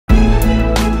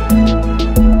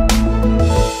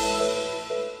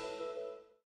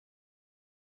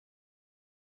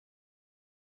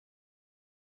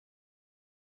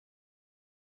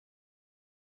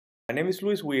My name is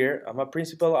Luis Weir. I'm a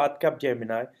principal at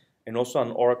Capgemini and also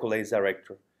an Oracle ACE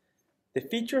Director. The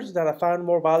features that I found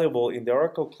more valuable in the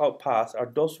Oracle Cloud Pass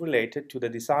are those related to the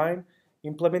design,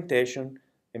 implementation,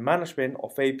 and management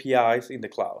of APIs in the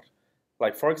cloud.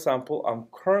 Like, for example, I'm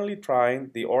currently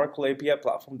trying the Oracle API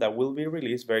platform that will be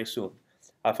released very soon.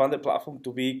 I found the platform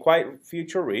to be quite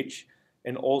feature-rich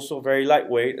and also very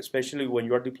lightweight, especially when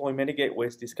you are deploying many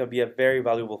gateways. This can be a very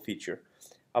valuable feature.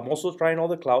 I'm also trying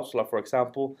other clouds, like for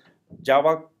example,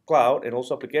 Java Cloud and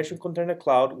also Application Container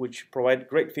Cloud, which provide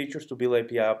great features to build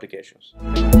API applications.